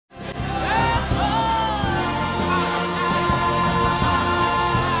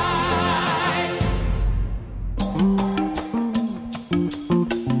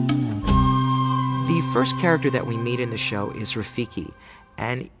first character that we meet in the show is Rafiki.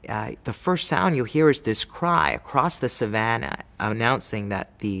 And the first sound you'll hear is this cry across the savannah announcing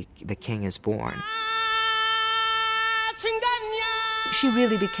that the king is born. She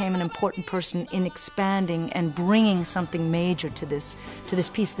really became an important person in expanding and bringing something major to this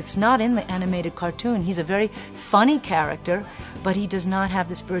piece that's not in the animated cartoon. He's a very funny character, but he does not have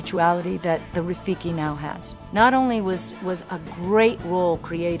the spirituality that the Rafiki now has. Not only was a great role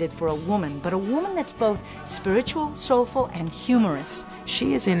created for a woman, but a woman that's both spiritual, soulful, and humorous.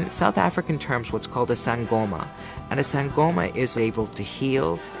 She is, in South African terms, what's called a sangoma. And a sangoma is able to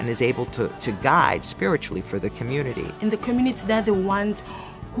heal and is able to guide spiritually for the community. In the community, they're the ones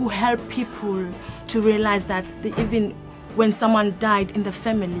who help people to realize that even when someone died in the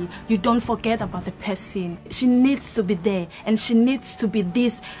family, you don't forget about the person. She needs to be there, and she needs to be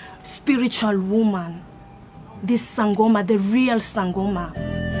this spiritual woman, this sangoma, the real sangoma.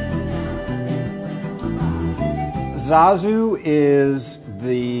 Zazu is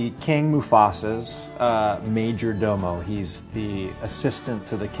the King Mufasa's major domo. He's the assistant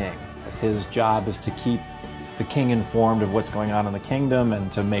to the king. His job is to keep the king informed of what's going on in the kingdom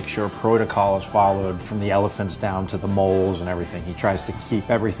and to make sure protocol is followed from the elephants down to the moles and everything. He tries to keep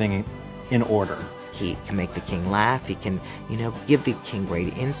everything in order. He can make the king laugh, he can, give the king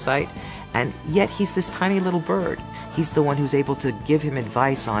great insight, and yet he's this tiny little bird. He's the one who's able to give him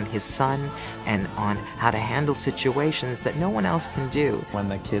advice on his son and on how to handle situations that no one else can do. When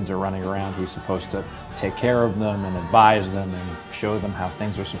the kids are running around, he's supposed to take care of them and advise them and show them how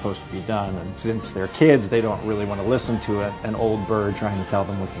things are supposed to be done. And since they're kids, they don't really want to listen to an old bird trying to tell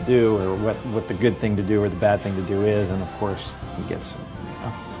them what to do or what the good thing to do or the bad thing to do is. And of course, he gets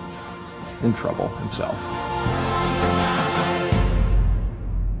in trouble himself.